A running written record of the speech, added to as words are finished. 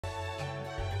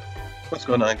What's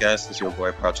going on, guys? This is your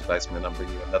boy ProjectIceman. I'm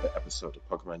bringing you another episode of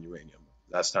Pokemon Uranium.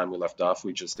 Last time we left off,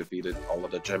 we just defeated all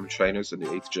of the gym trainers in the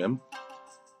 8th gym.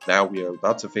 Now we are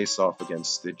about to face off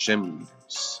against the gym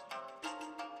leaders.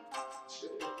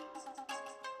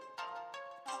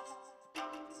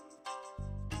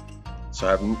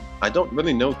 So I don't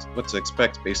really know what to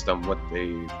expect based on what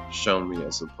they've shown me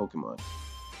as a Pokemon.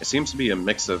 It seems to be a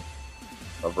mix of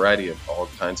a variety of all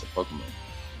kinds of Pokemon.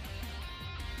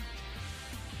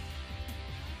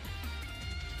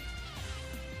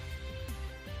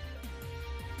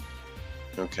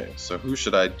 Okay, so who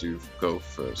should I go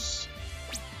first?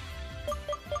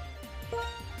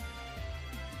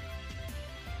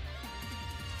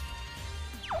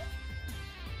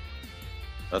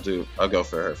 I'll go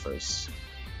for her first.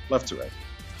 Left to right.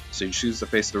 So you choose to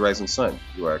face the rising sun.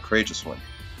 You are a courageous one.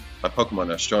 My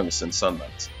Pokemon are strongest in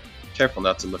sunlight. Careful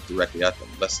not to look directly at them,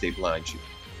 lest they blind you.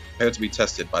 Prepare to be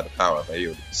tested by the power of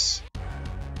Iodes.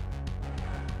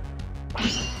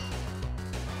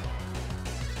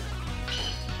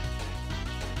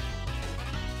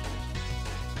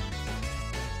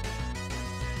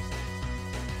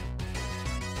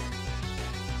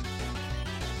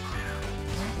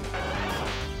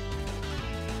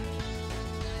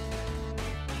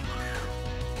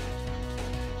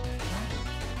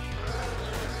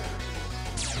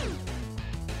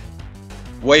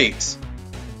 Wait!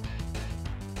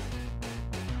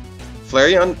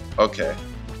 Flareon? Okay.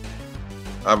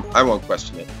 I won't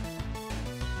question it.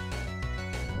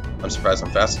 I'm surprised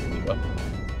I'm faster than you, though.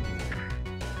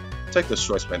 Take this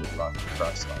choice banded rock and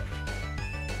cross slide.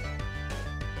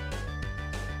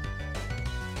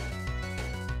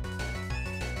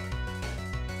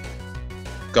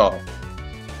 Go.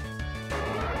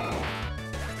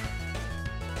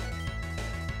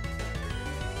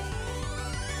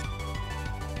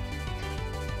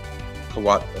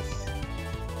 What with?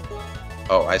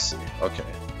 Oh, I see. Okay.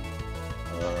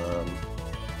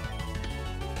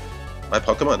 My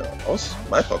Pokemon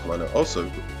are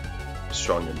also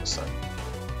strong in the sun.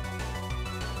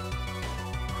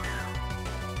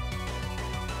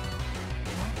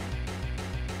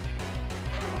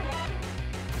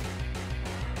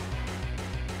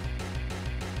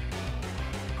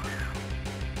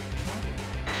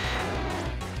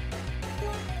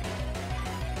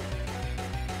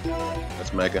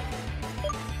 That's Mega.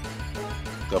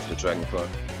 Go for the Dragon Claw.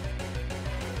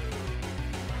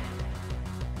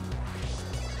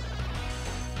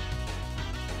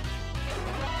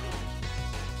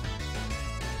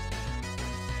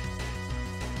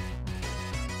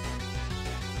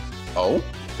 Oh,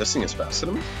 this thing is faster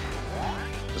than me?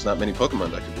 There's not many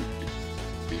Pokemon that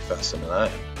could be faster than I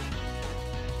am.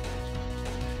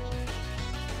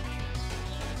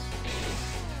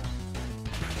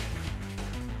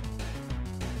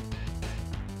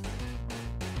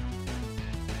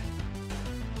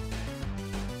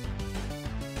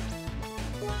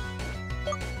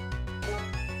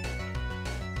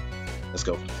 Let's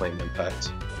go for the Flame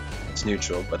Impact. It's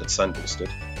neutral, but it's sun boosted.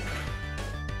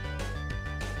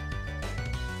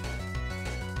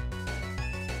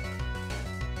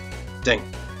 Dang.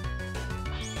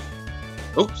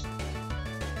 Oops.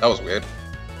 That was weird.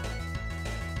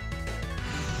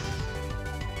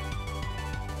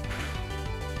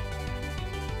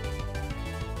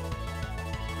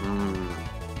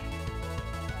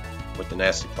 With the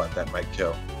nasty plot, that might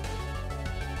kill.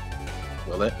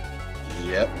 Will it?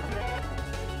 Yep.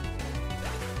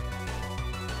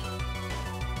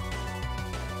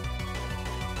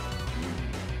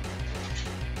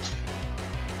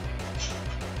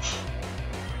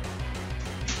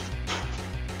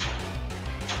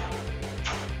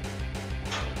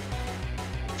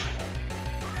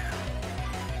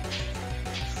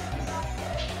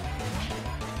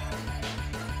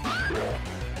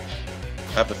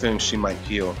 I have a feeling she might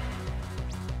heal.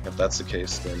 If that's the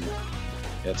case, then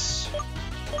let's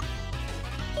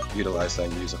utilize that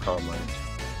and use a Calm Mind.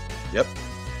 Yep.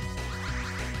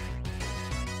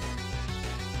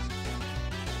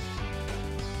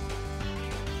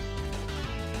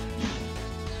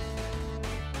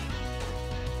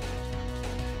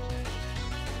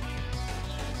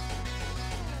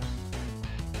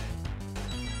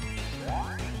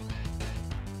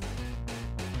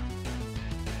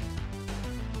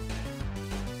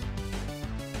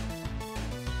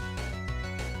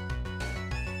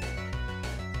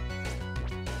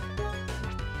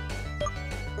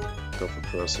 Go for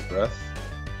Corrosive Breath.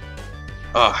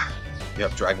 Ah, you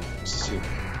have Dragon Boost too.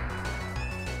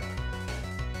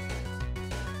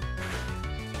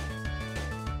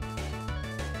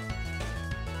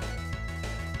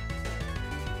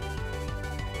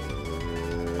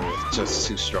 Just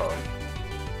too strong.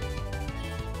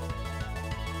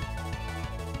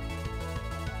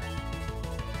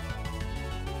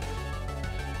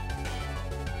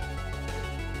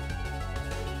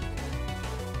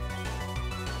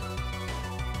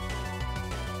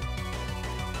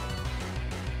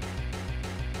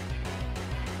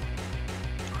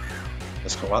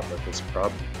 This co-op is a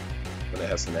problem when it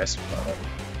has the nasty product.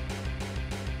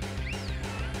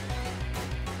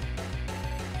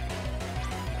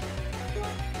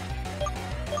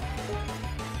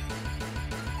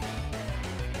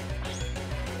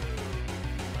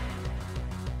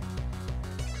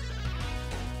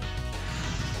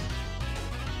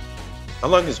 How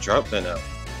long has drought been out?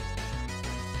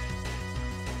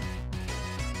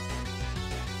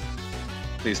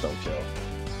 Please don't kill.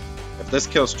 If this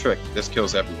kills Trick, this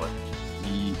kills everyone.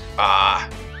 Ah!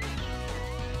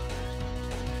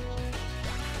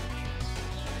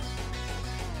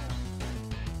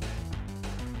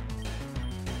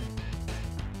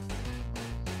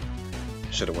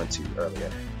 Should have went to you earlier.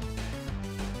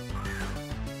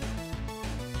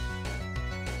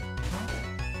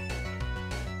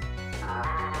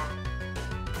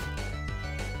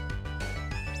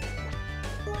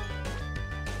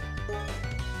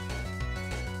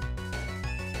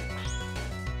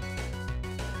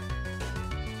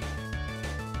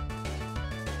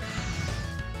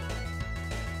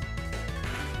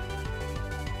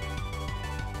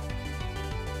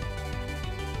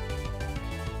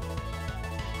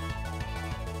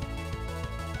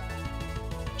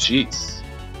 Jeez,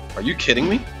 are you kidding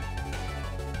me?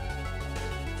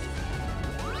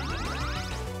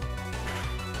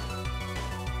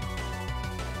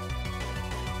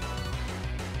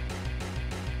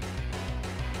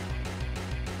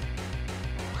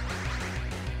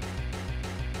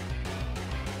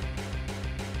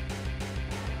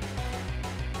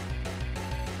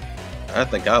 I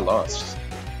think I lost.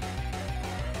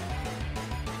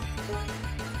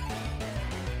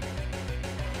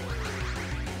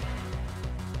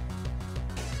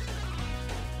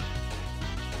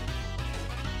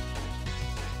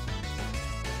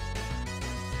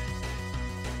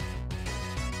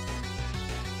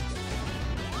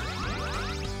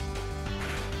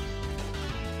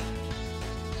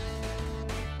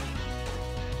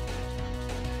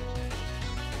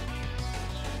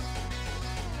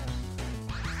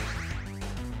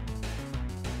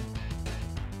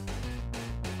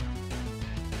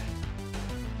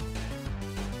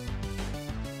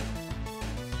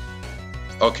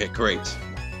 Okay, great.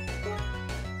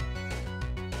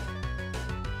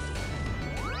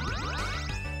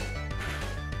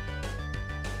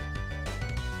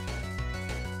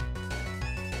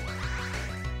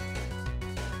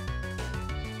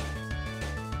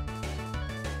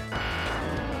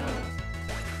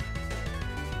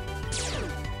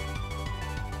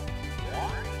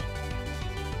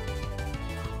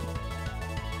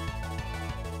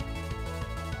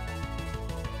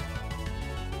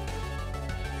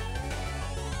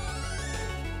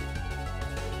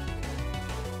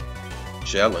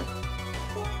 Gelling.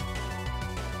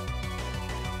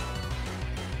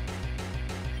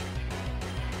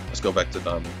 Let's go back to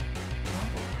Diamond.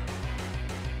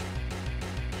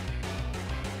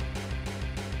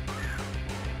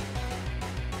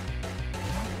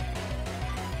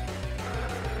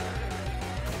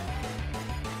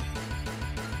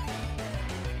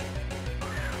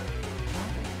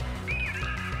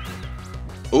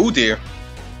 Oh dear.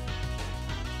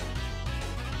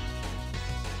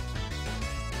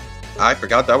 I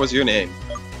forgot that was your name.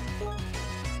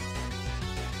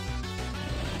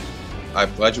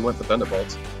 I'm glad you went for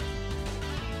Thunderbolt.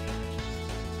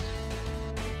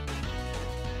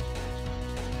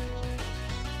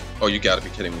 Oh, you gotta be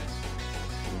kidding me.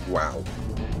 Wow.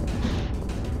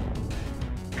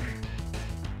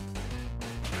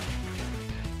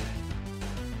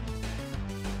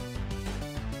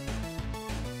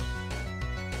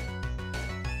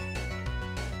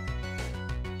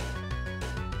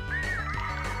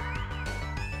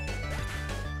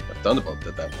 Thunderbolt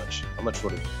did that much. How much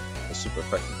would a super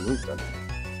effective move done?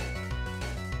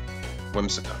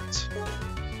 Whimsicott.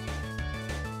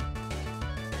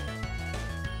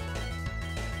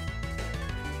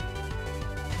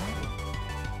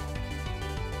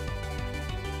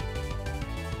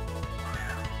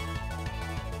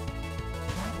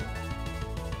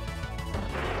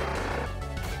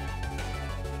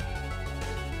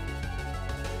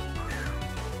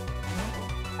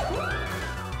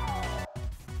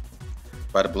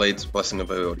 By the Blade's Blessing of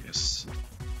Aeodius.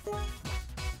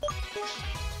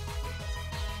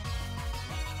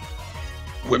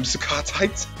 Whimsicott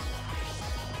height?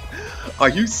 Are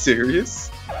you serious?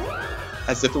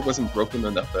 As if it wasn't broken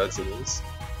enough as it is.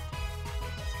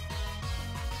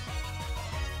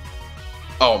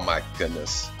 Oh my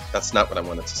goodness. That's not what I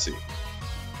wanted to see.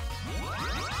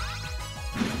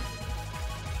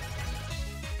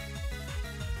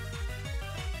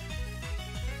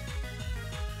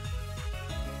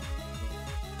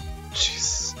 Jeez.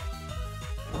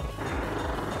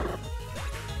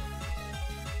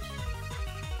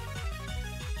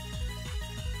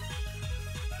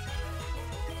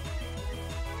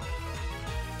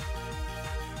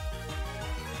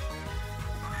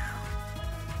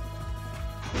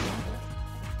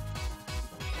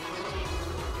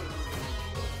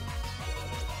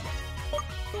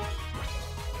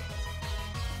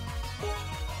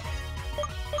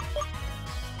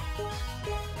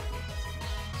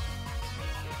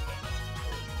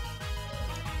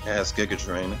 It has Giga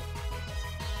Drain.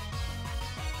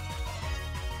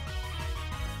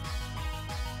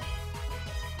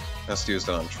 Let's use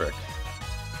that on Trick.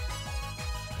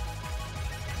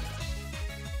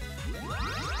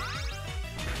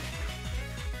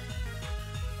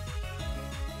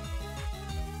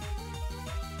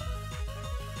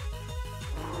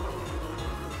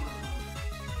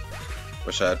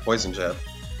 Wish I had Poison Jab.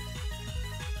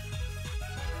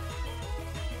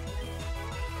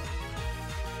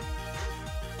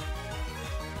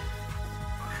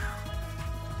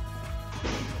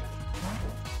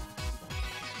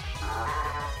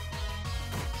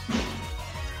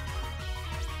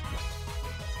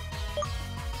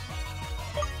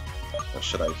 Or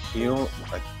should I heal?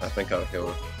 I think I'll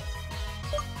heal.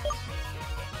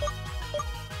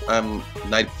 I'm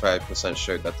 95%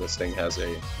 sure that this thing has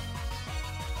a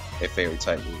fairy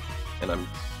type move, and I'm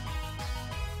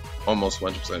almost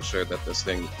 100% sure that this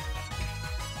thing.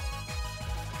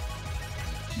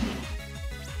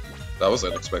 That was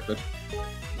unexpected.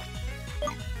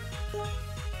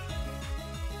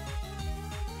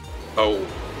 Oh.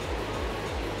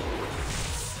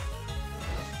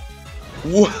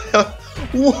 What?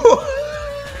 What?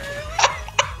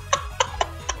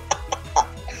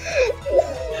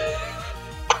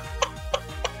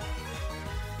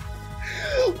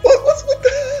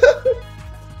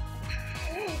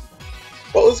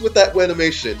 What was with that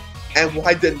animation, and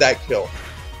why didn't that kill?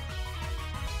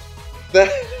 That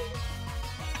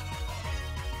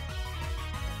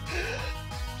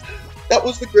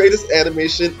was the greatest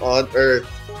animation on Earth.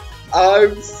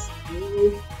 I'm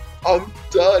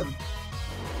done.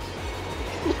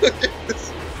 Look at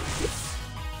this.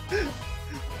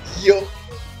 Yo.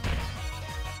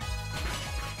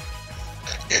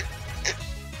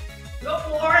 Good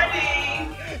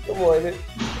morning. Good morning.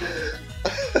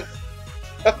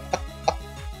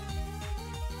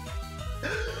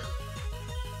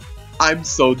 I'm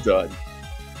so done.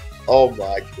 Oh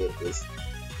my goodness.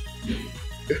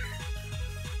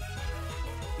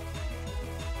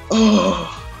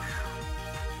 Oh.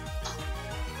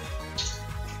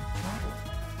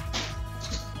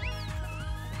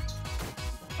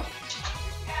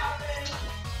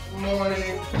 Good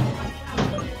morning.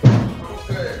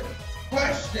 Okay.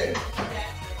 Question.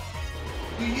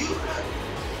 Do you have...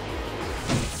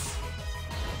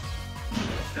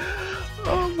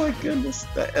 Oh my goodness,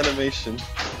 that animation.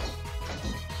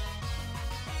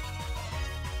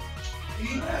 Do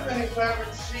you have any fabric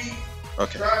sheets?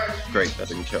 Okay, great, that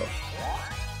didn't kill.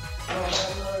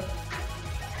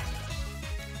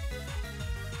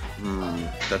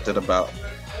 That did about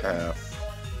half.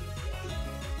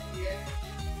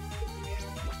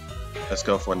 Let's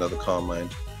go for another Calm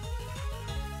Mind.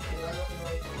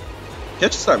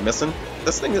 Can't you start missing?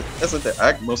 This thing isn't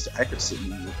the most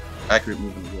accurate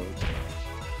move in the world.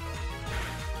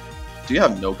 Do you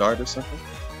have no guard or something?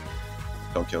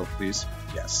 Don't kill, please.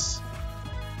 Yes.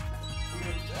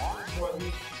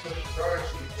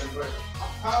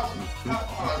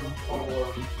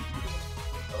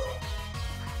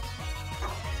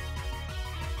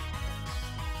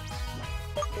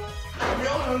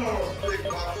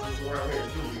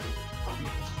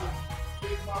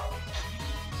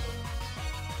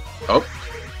 Oh.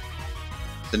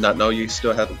 Did not know you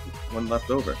still had one left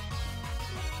over.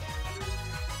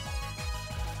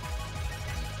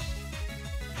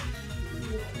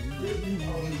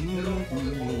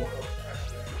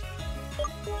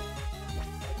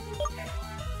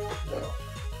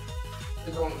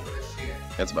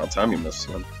 It's about time you missed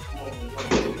one.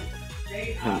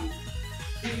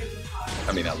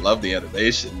 I mean, I love the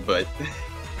animation, but...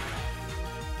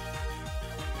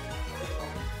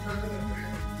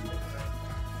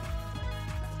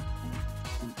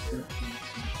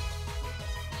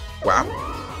 Wow.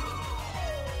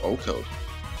 O-code.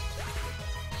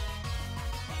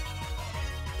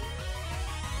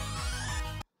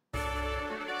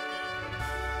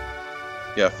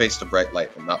 Yeah, face the bright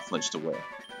light and not flinched away.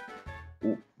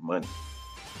 Ooh, money.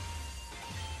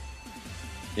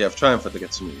 You have triumphed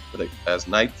against me, but as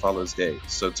night follows day,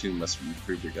 so too must you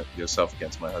prove yourself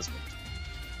against my husband.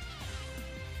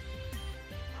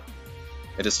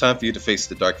 It is time for you to face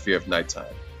the dark fear of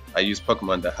nighttime. I use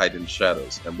Pokemon that hide in the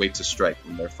shadows and wait to strike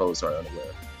when their foes are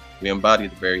unaware. We embody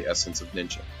the very essence of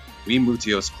ninja. We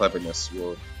Mutio's cleverness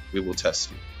we will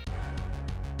test you.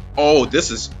 Oh, this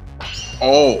is...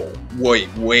 Oh,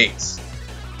 wait.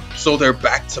 So they're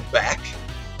back to back?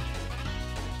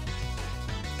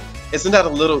 Isn't that a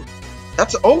little...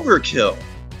 That's overkill.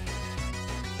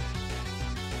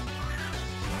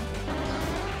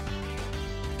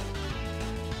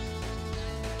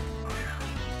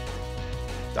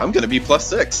 I'm gonna be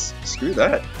 +6. Screw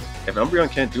that. If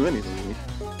Umbreon can't do anything to me.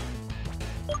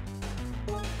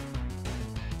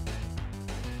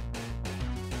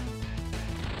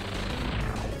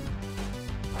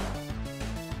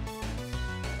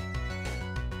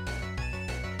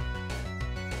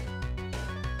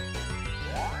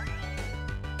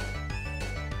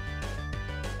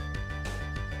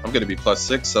 I'm gonna be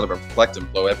 +6, set up a reflect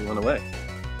and blow everyone away.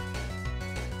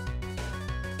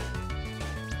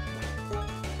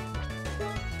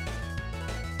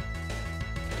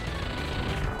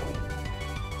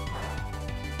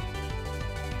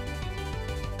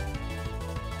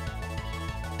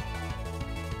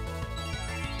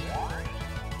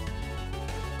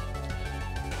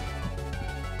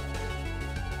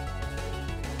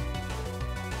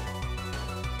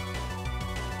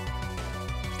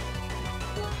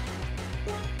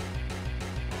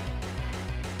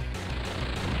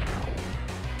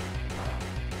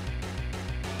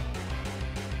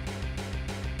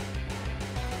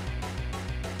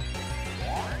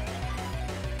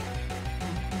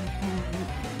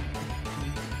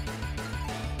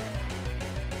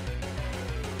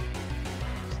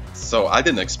 So I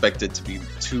didn't expect it to be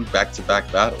 2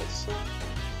 back-to-back battles.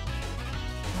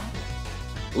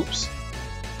 Oops.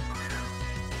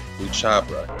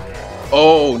 Luchabra.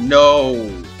 Oh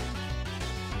no!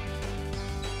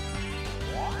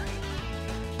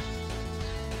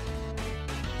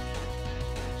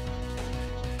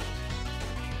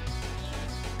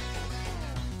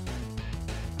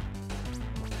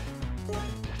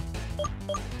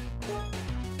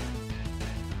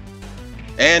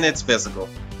 And it's physical.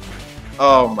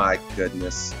 Oh my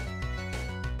goodness.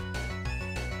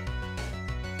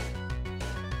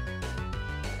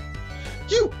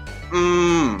 You!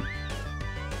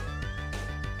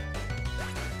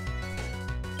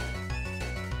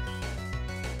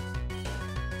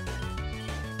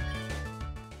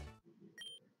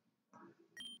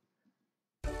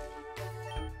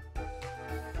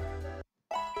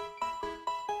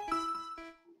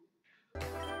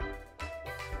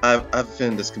 I have a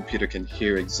feeling this computer can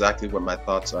hear exactly what my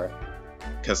thoughts are.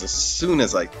 Because as soon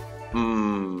as I...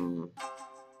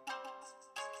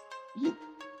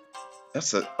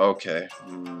 That's a... Okay.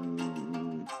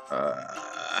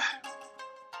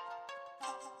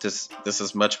 This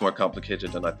is much more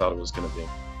complicated than I thought it was going to be.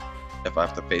 If I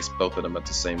have to face both of them at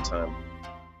the same time.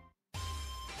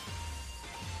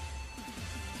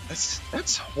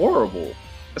 That's horrible.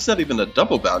 It's not even a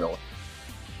double battle.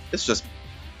 It's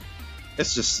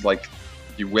just like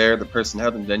you wear the person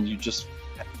out and then you just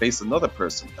face another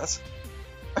person. That's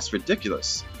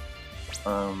ridiculous.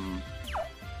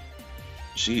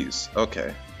 Jeez.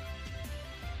 Okay.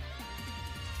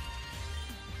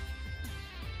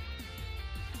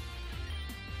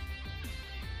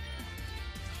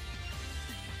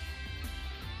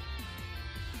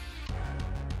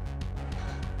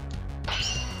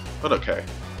 But okay.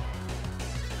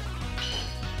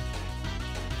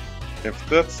 If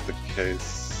that's the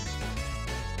case...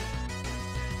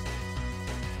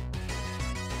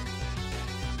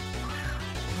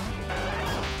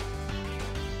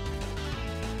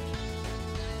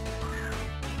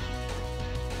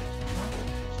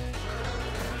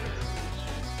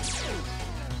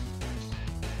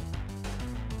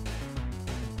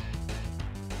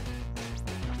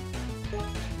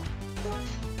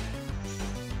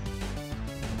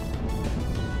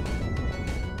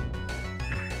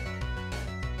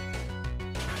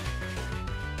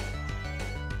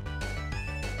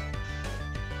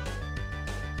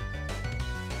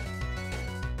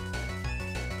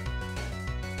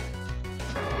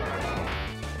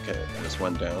 Okay, there's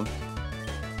one down.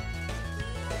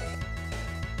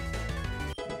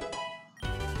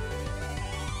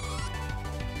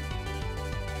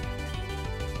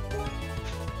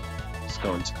 Let's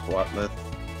go into Quatlith.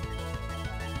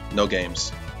 No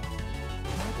games.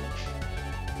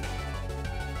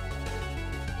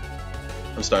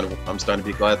 I'm starting to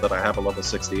be glad that I have a level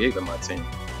 68 in my team.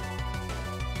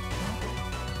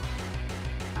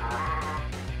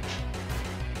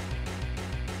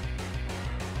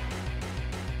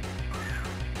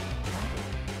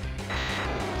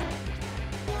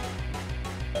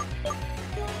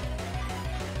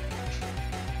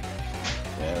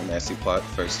 Yeah, nasty plot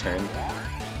first turn,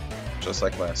 just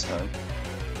like last time.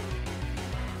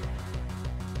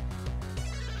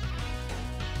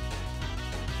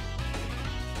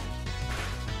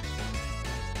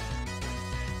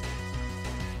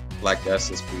 Black Gas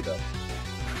is beat up.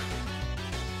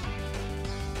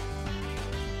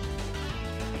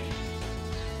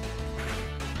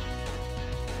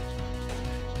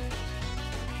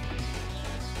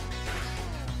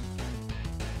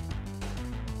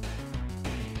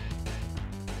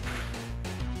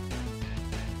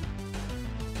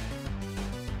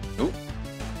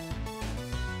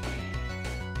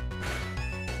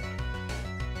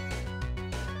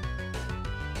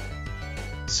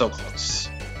 So close.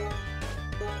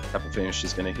 Have a feeling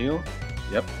she's gonna heal.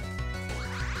 Yep.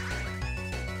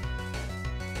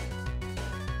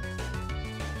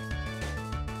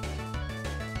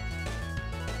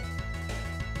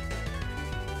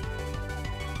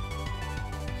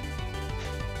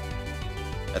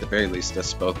 At the very least,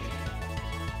 this both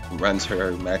runs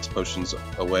her max potions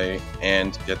away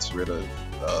and gets rid of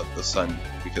the sun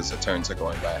because the turns are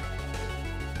going back.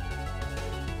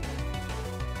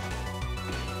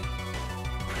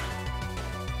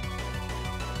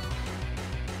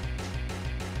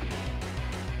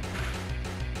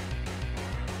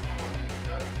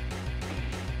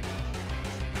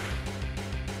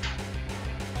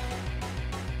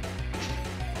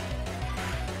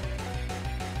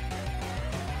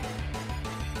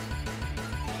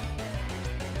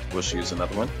 Will she use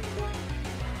another one?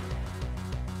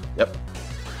 Yep.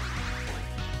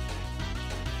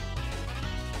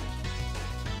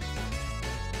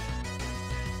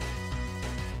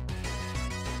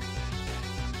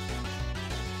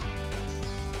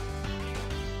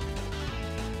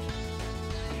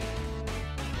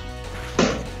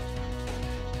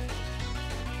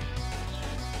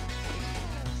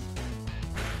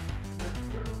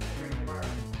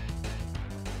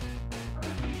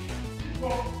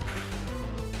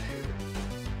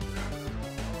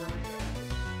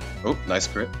 Oh, nice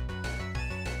crit.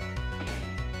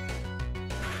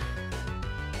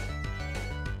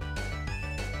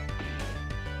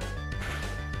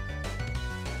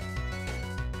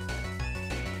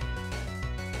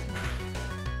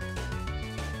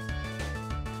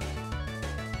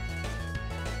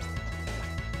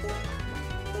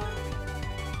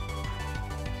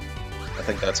 I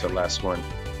think that's her last one.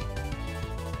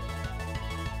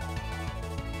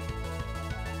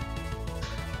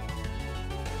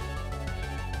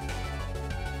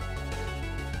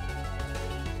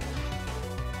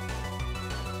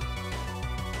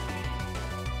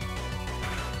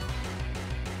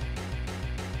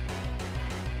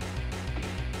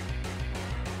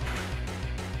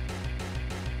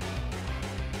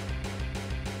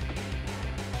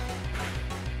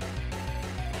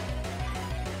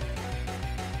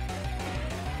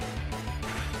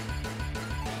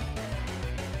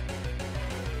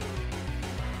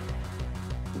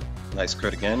 Nice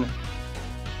crit again.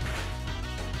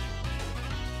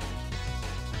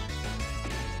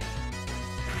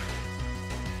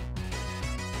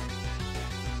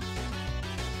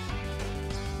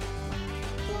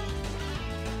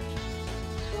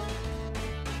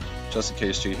 Just in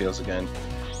case she heals again.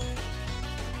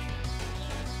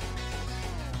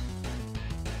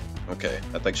 Okay,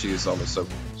 I think she used all the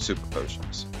super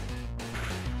potions.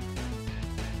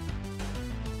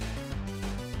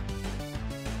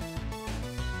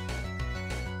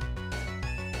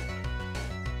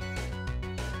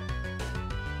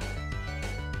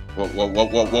 Whoa, whoa, whoa,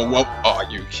 whoa, whoa, whoa. Oh,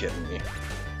 are you kidding me?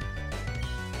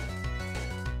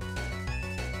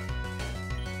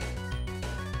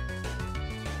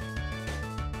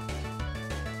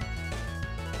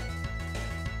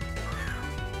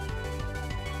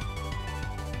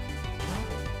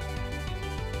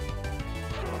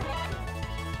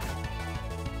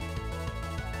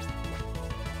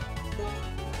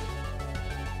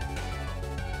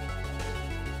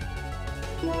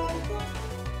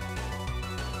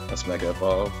 Let's Mega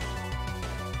Evolve.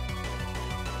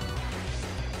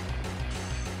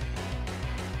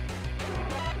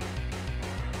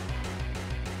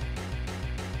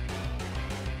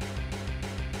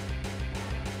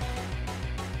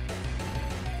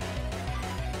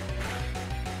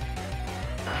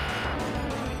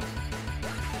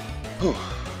 Whew.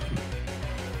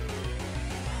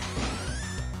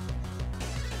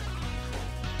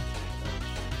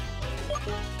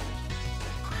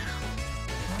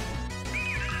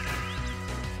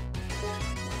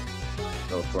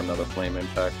 Go for another flame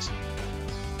impact.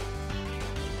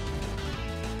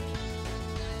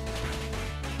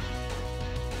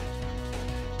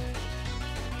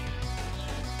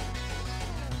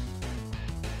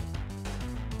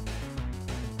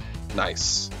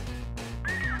 Nice.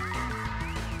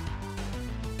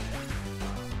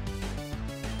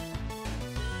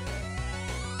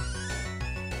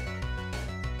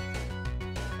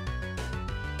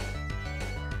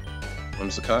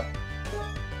 Whimsicott.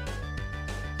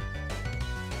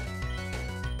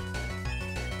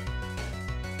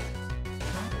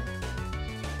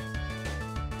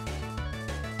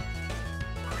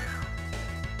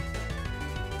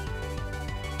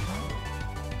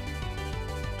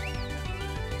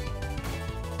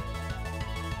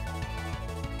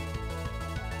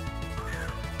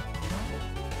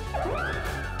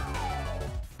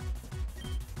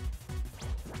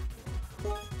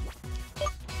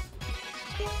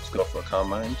 for Calm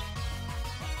Mind.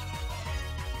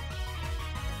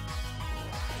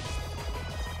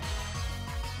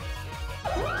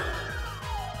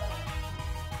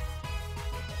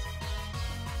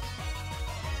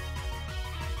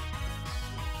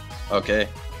 Okay,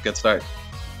 good start.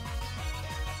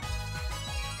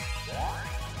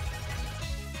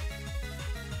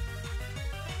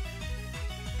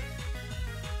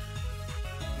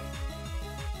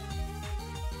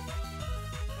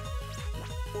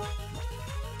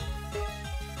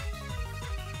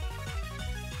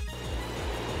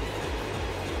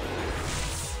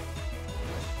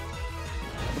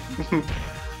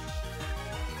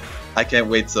 I can't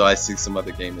wait till I see some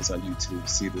other gamers on YouTube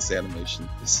see this animation.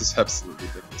 This is absolutely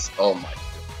ridiculous. Oh my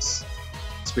goodness.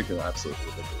 Speaking of absolutely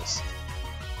ridiculous.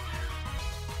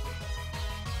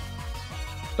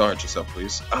 Don't hurt yourself,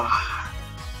 please. Ah.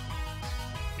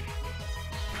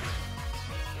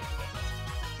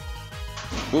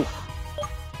 Oof.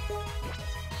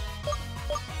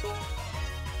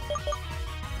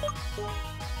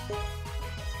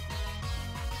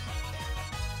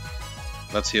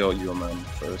 Let's heal you, man,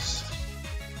 first.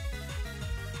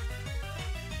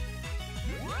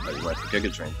 Oh, you went for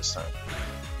Giga Drain this time.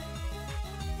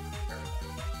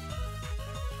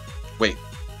 Wait.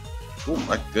 Oh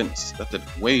my goodness, that did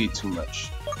way too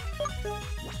much.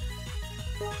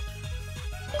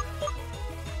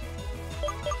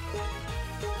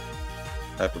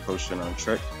 Hyper Potion on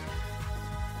Trick.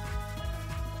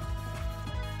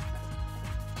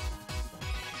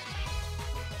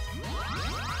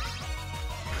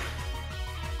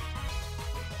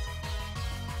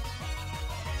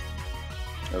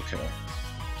 Okay.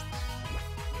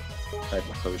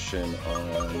 Hyper Potion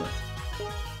on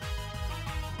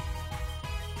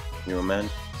you, man.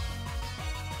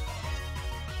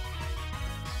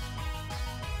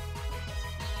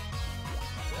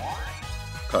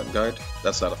 Cotton Guard?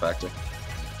 That's not a factor.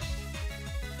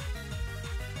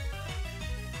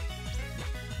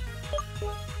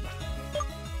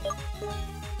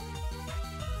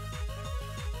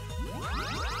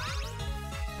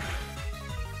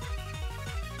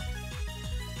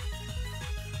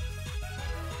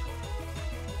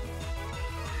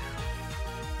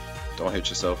 Don't hit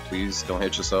yourself, please. Don't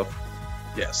hit yourself.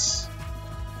 Yes.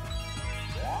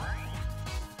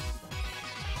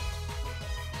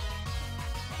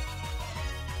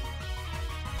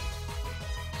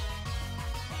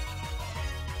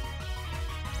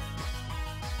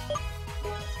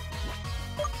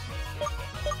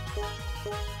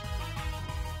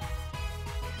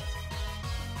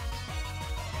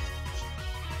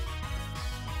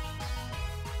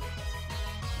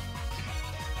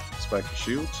 Spike the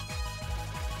shield.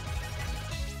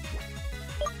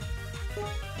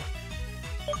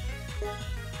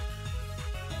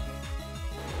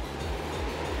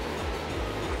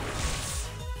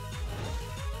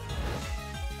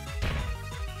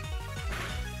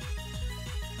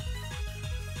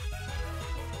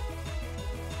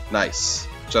 Nice.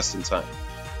 Just in time.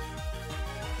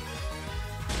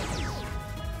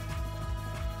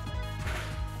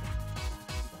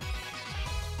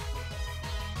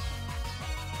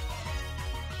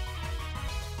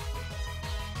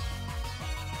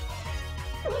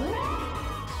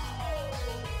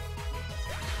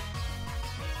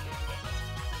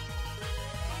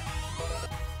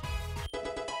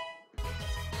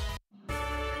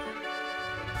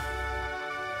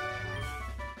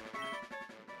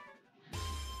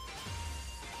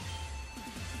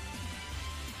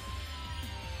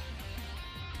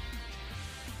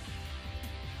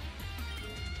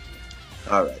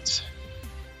 All right.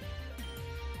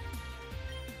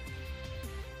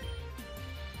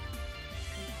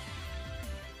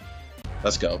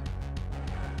 Let's go.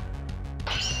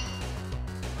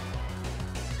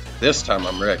 This time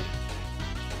I'm ready.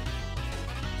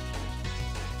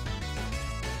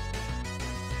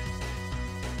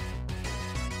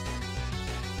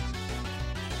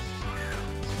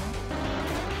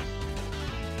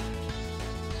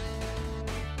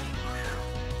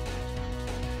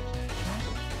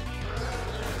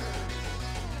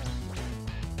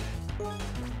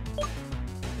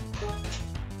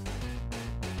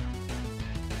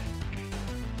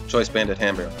 Choice Bandit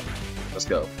Hamburger. Let's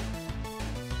go.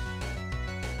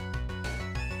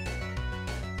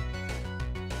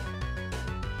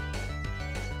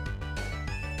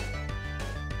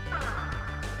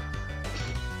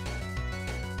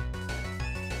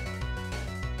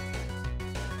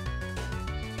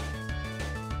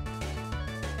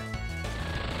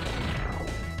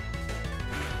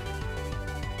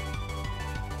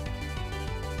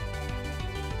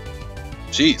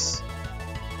 Jeez.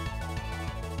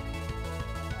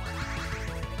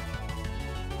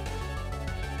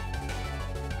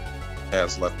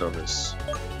 has leftovers.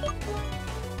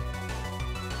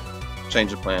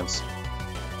 Change of plans.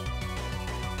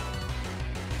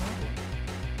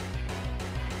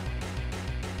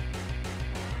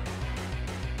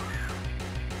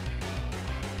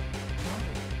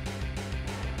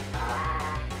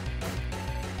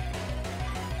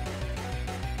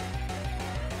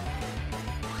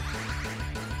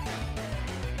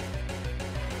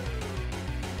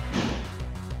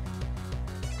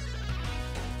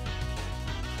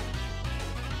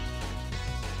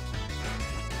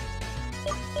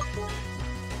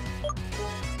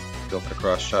 Go for the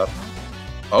cross chop.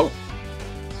 Oh!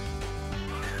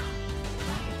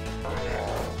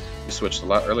 You switched a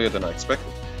lot earlier than I expected.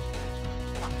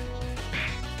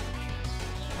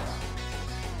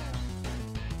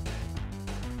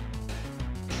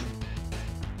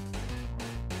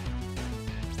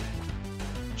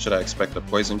 Should I expect a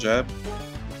poison jab?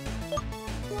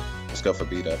 Let's go for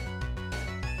beat up.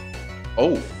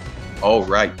 Oh! Oh,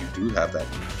 right, you do have that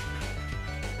move.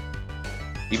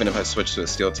 Even if I switched to a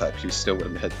steel type, you still would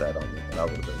have hit that on me, and I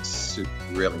would have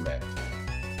been really mad.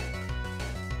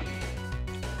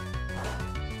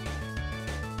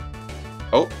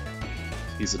 Oh,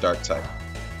 he's a dark type.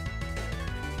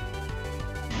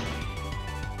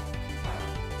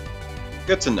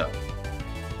 Good to know.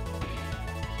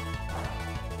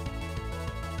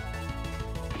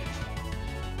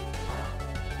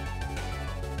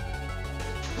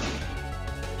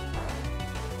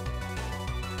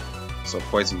 So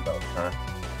poison belt, huh?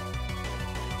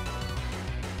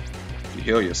 If you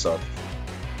heal yourself,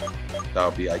 that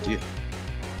would be ideal.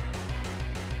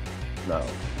 No.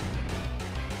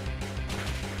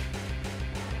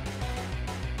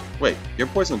 Wait, you're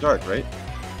poison dark, right?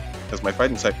 Because my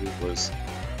fighting type move was...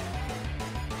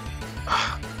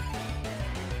 I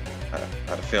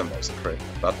had a feeling that was a crit.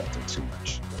 I thought that did too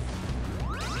much.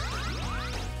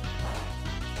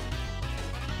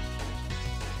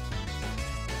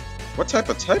 What type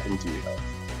of typing do you have?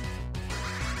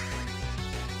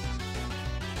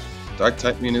 Dark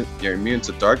type immunity? You're immune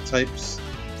to dark types?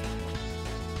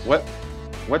 What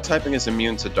typing is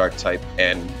immune to dark type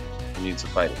and immune to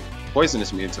fighting? Poison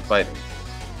is immune to fighting.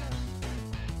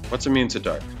 What's immune to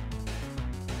dark?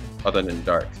 Other than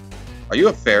dark. Are you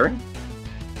a fairy?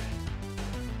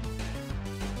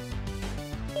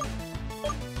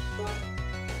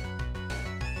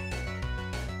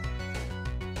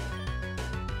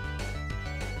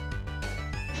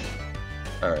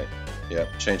 Alright, yeah,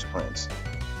 change plans.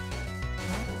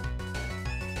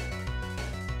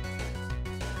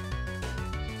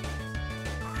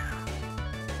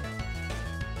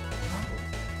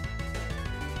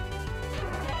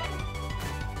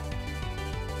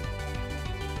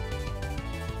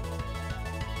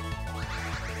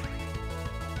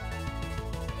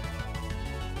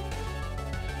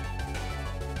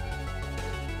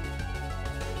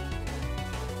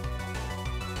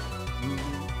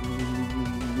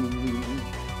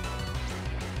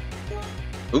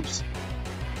 Oops.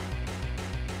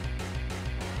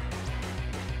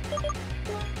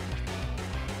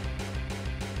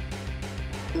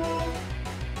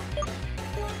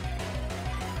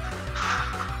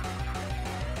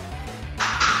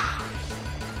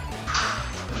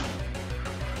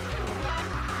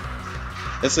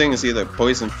 This thing is either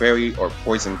poison fairy or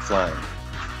poison flying.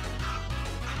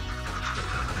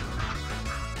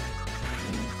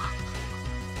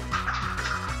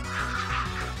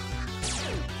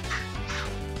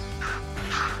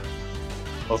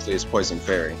 Hopefully it's poison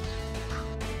fairy.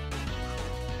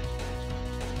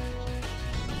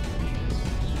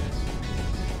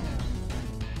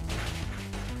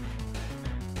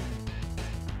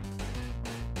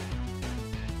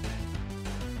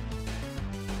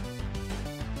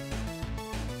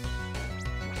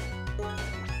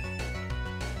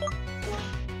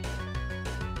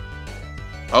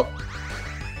 Oh!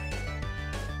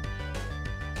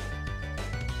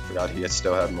 Forgot he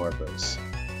still had more of those.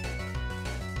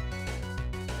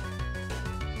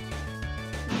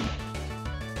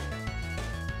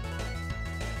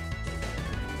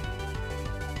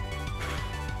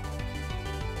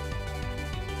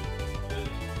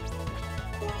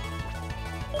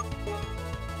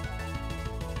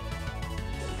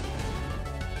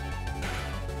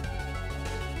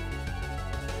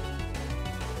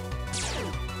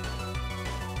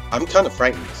 I'm kind of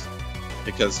frightened,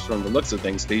 because from the looks of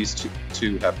things, these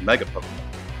two have Mega Pokemon.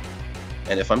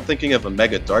 And if I'm thinking of a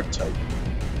Mega Dark type,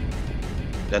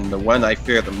 then the one I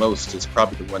fear the most is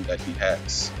probably the one that he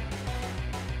has.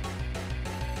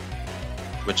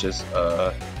 Which is,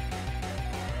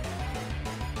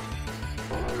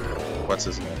 what's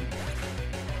his name?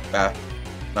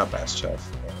 Not Baschef.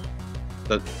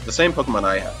 The same Pokemon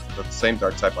I have, the same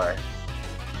dark type I have.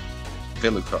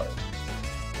 Villucard.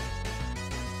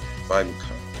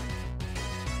 Vilucard.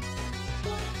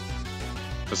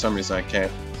 For some reason I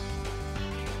can't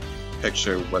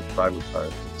picture what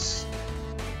Vilucard is.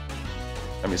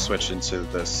 Let me switch into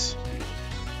this.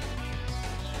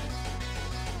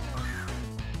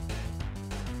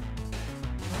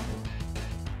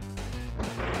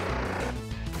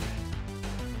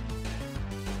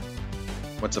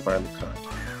 What's a Vilucard?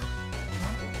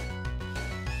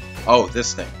 Oh,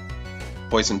 this thing.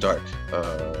 Poison Dark.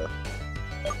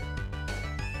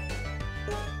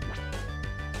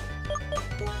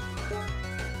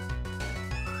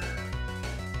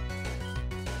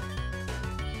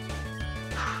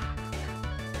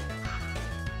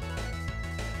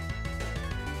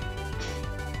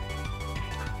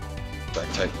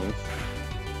 Dark type move.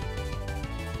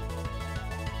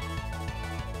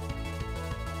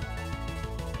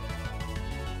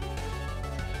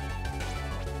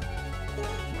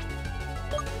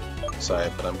 Sorry,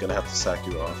 but I'm gonna have to sack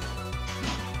you off.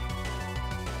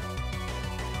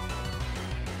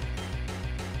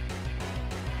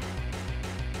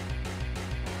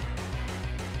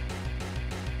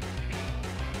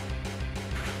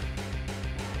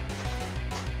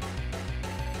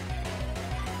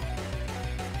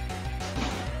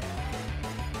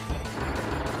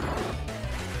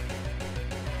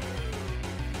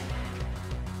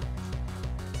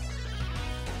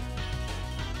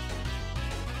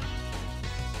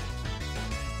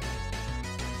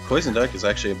 Poison Dark is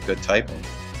actually a good typing.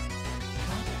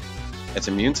 It's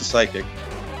immune to Psychic,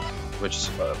 which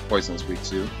Poison is weak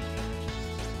to.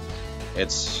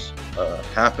 It's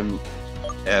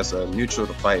as a neutral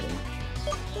to Fighting.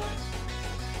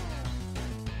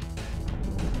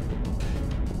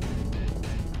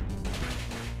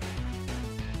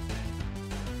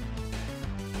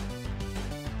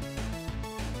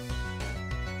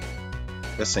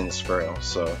 This thing is frail,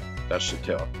 so that should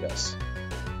kill, yes.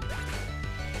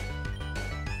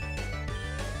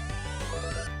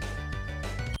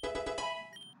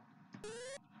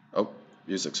 Oh,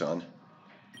 music's on.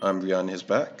 I'm beyond his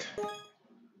back.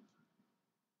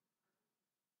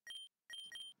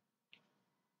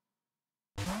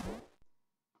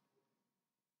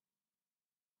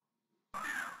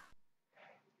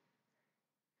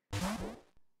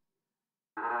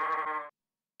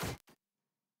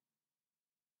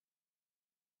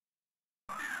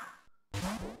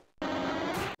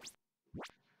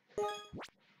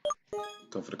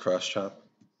 Go for the cross chop.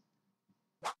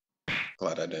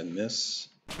 Glad I didn't miss.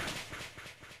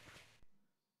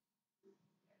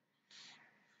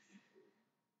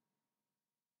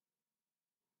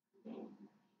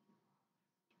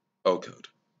 O code.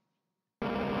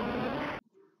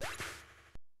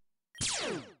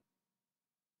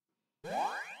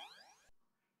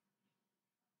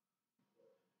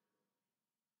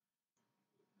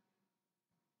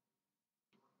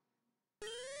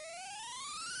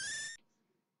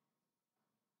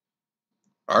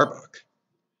 Arbok.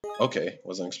 Okay,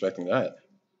 wasn't expecting that.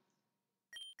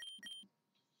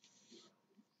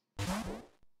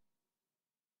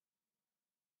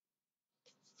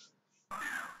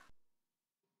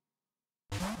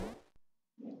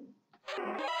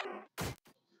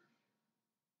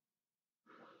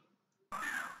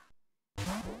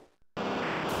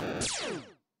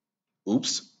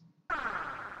 Oops.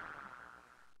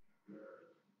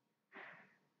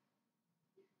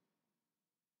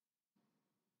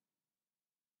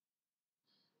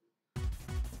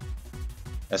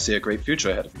 I see a great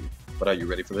future ahead of you, but are you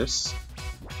ready for this?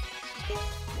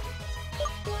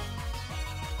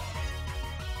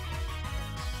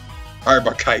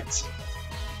 Arbokite.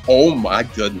 Oh my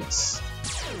goodness.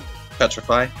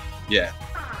 Petrify? Yeah.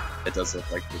 It does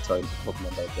look like the type of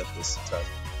Pokemon that will get this attack.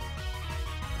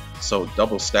 So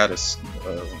double status.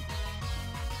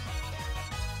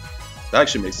 That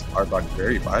actually makes Arbok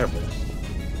very viable.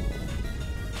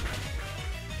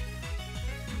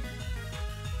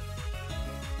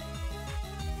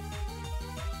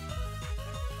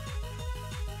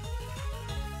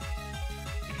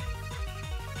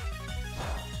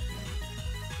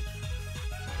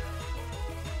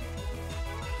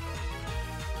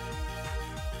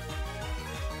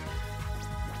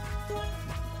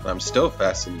 I'm still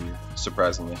faster than you,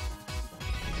 surprisingly.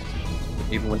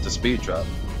 Even with the speed drop.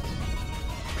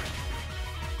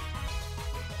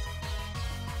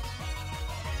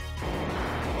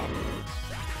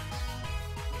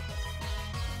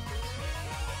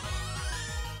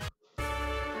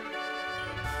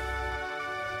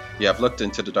 You have looked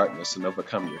into the darkness and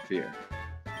overcome your fear.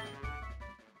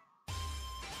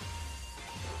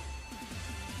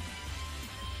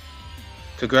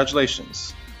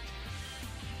 Congratulations.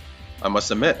 I must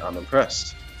admit, I'm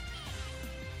impressed.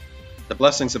 The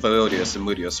blessings of Aeodius and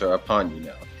Mudius are upon you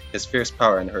now. His fierce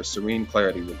power and her serene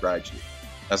clarity will guide you.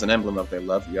 As an emblem of their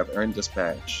love, you have earned this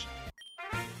badge.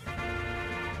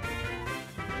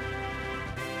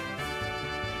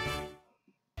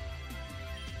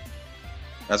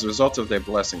 As a result of their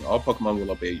blessing, all Pokemon will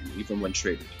obey you, even when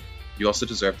traded. You also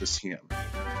deserve this TM.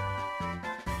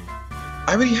 I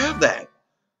already have that!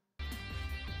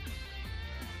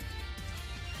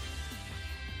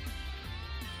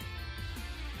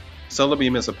 Solar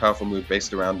Beam is a powerful move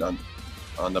based around on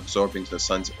absorbing the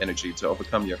sun's energy to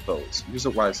overcome your foes. Use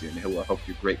it wisely and it will help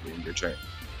you greatly in your journey.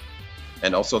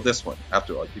 And also this one.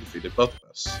 After all, you defeated both of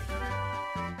us.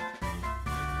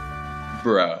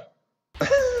 Bruh.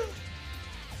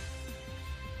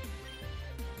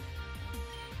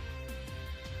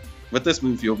 With this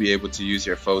move, you'll be able to use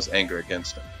your foe's anger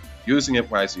against them. Using it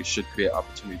wisely should create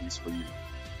opportunities for you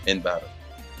in battle.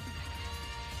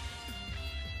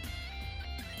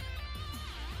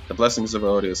 The blessings of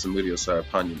Aeodius and Mudius are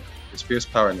upon you now. His fierce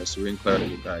power and his serene clarity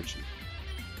will guide you.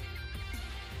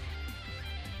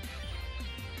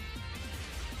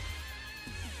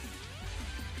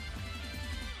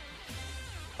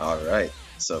 Alright,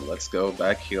 so let's go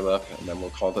back, heal up, and then we'll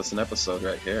call this an episode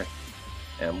right here.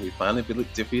 And we finally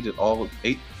defeated all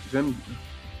 8 gyms.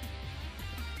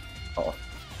 Oh,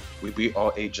 we beat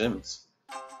all 8 gyms.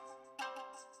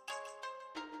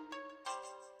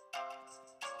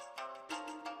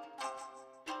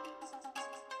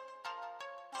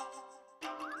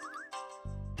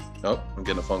 Oh, I'm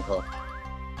getting a phone call.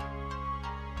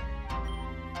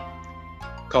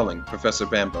 Calling Professor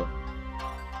Bambo.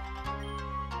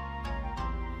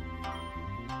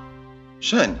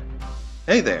 Shen!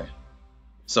 Hey there!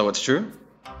 So it's true?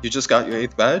 You just got your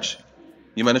 8th badge?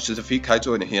 You managed to defeat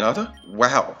Kaito and Hinata?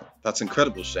 Wow! That's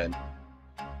incredible, Shen.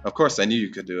 Of course I knew you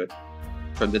could do it.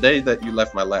 From the day that you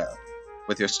left my lab,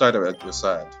 with your starter at your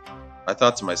side, I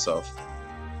thought to myself,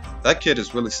 that kid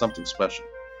is really something special.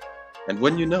 And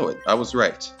wouldn't you know it, I was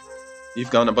right.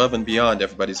 You've gone above and beyond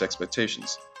everybody's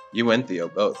expectations. You and Theo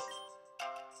both.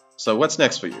 So what's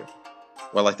next for you?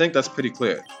 Well, I think that's pretty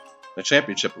clear. The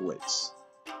championship awaits.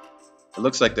 It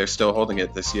looks like they're still holding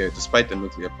it this year despite the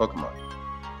nuclear Pokemon.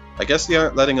 I guess they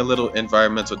aren't letting a little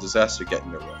environmental disaster get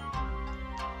in their way.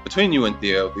 Between you and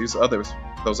Theo, those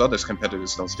other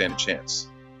competitors don't stand a chance.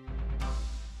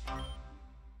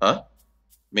 Huh?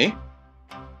 Me?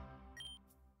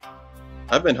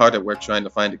 I've been hard at work trying to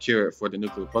find a cure for the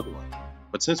nuclear Pokemon,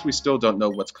 but since we still don't know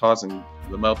what's causing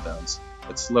the meltdowns,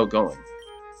 it's slow going.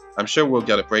 I'm sure we'll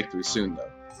get a breakthrough soon though.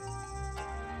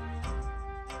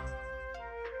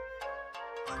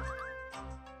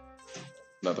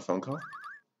 Another phone call?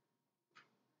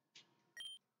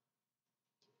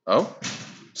 Oh?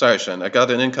 Sorry, Shen, I got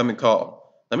an incoming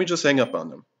call. Let me just hang up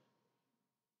on them.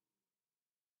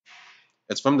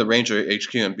 It's from the Ranger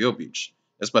HQ in Beale Beach.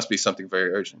 This must be something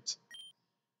very urgent.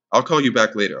 I'll call you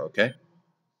back later, okay?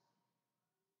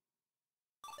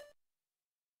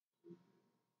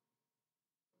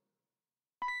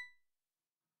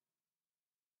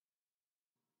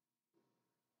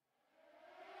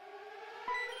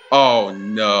 Oh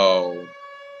no.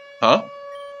 Huh?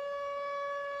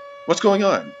 What's going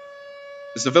on?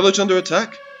 Is the village under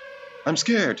attack? I'm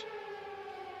scared.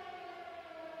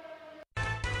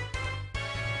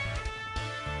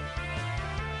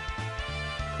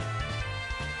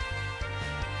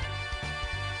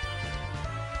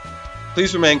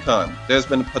 Please remain calm. There has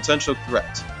been a potential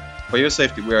threat. For your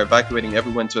safety, we are evacuating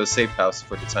everyone to a safe house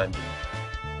for the time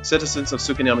being. Citizens of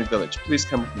Tsukinami village, please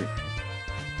come with me.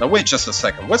 Now wait just a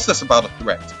second. What's this about a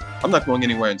threat? I'm not going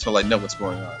anywhere until I know what's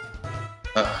going on.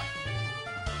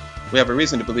 We have a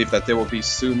reason to believe that there will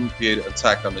soon be an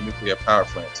attack on the nuclear power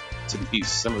plant to the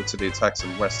east, similar to the attacks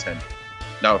in West End.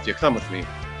 Now, if you come with me...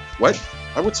 What?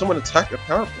 Why would someone attack a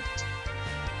power plant?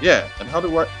 Yeah, and how do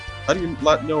you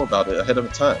not know about it ahead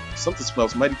of time? Something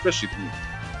smells mighty fishy to me.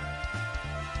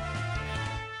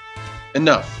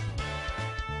 Enough.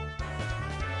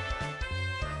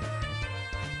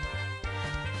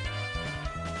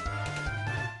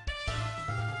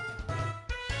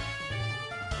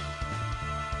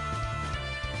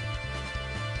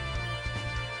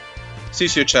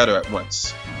 Cease your chatter at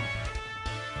once.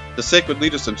 The sacred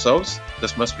leaders themselves?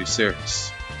 This must be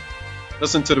serious.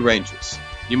 Listen to the Rangers.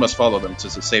 You must follow them to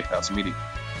the safe house immediately.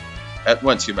 At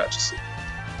once, Your Majesty.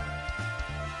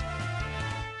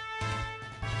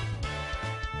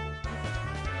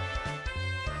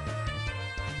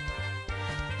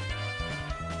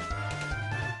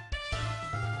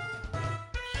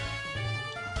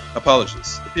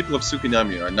 Apologies. The people of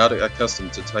Tsukinami are not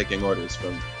accustomed to taking orders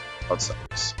from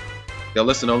outsiders. They'll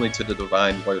listen only to the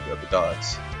divine word of the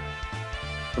gods.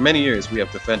 For many years, we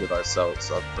have defended ourselves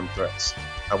from threats.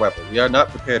 However, we are not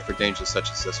prepared for dangers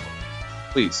such as this one.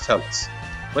 Please, tell us,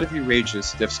 what have you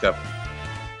rages discovered?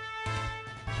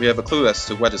 We have a clue as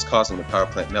to what is causing the power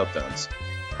plant meltdowns.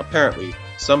 Apparently,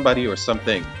 somebody or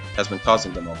something has been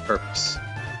causing them on purpose.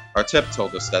 Our tip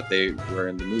told us that they were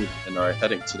in the mood and are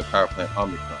heading to the power plant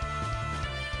Omicron,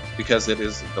 because it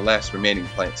is the last remaining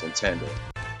plant in Tandor.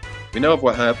 We know of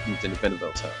what happened in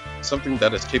Viniville Town, something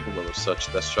that is capable of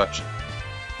such destruction.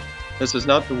 This is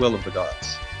not the will of the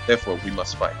gods, therefore we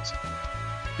must fight.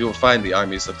 You will find the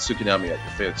armies of Tsukinami at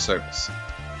your fair service.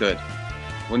 Good.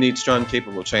 We'll need strong,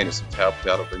 capable trainers to help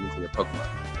battle the nuclear Pokemon.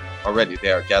 Already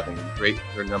they are gathering in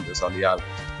greater numbers on the island.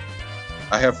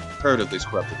 I have heard of these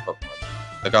corrupted Pokemon.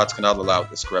 The gods cannot allow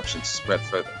this corruption to spread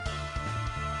further.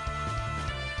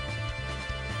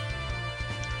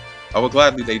 I will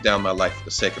gladly lay down my life for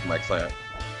the sake of my clan.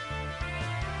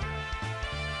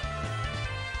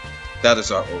 That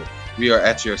is our oath. We are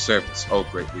at your service, O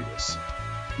great leaders.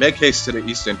 Make haste to the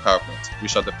eastern power plant. We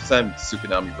shall defend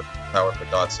Tsukinami with the power of the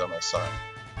gods on our side.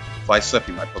 Fly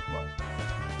swiftly, my Pokemon.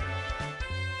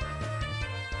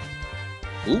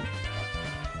 Ooh.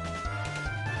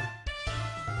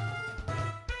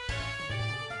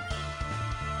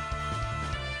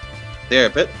 They're a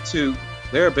bit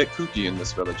kooky in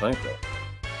this village, aren't they?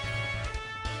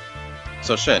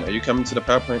 So Shen, are you coming to the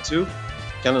power plant too?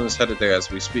 Kellen is headed there as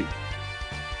we speak.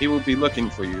 He will be looking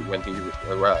for you when he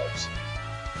arrives.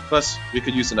 Plus, we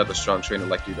could use another strong trainer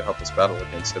like you to help us battle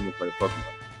against the nuclear Pokemon.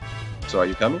 So are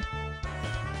you coming?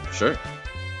 Sure.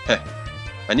 Heh,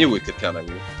 I knew we could count on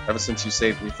you. Ever since you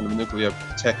saved me from the nuclear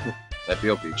tech at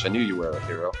Beale Beach, I knew you were a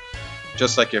hero.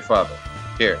 Just like your father.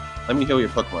 Here, let me heal your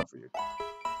Pokemon for you.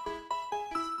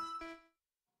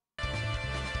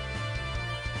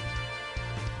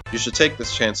 You should take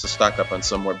this chance to stock up on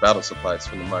some more battle supplies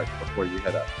from the mart before you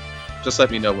head out. Just let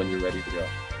me know when you're ready to go.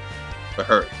 But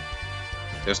hurry.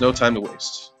 There's no time to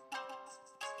waste.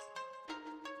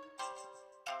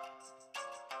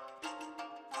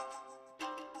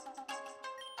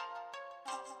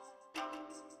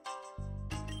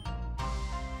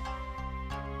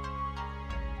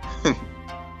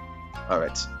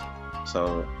 Alright,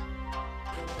 so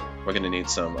we're gonna need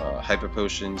some hyper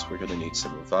potions, we're gonna need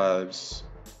some revives.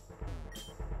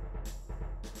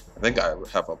 I think I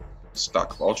have a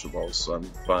stock of Ultra Balls, so I'm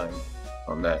fine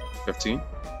on that. 15?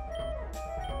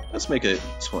 Let's make it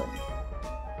 20.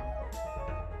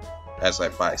 As I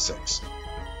buy 6.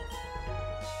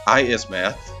 I is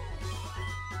math.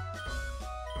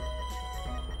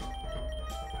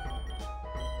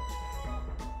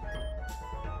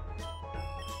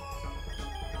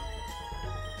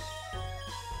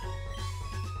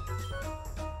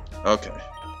 Okay.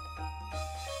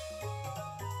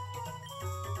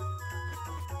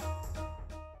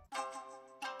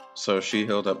 So she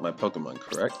healed up my Pokemon,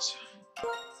 correct?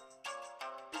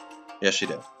 Yes, she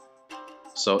did.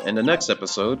 So in the next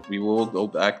episode, we will go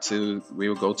to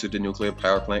the nuclear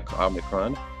power plant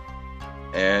Omicron,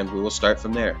 and we will start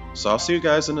from there. So I'll see you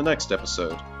guys in the next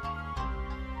episode.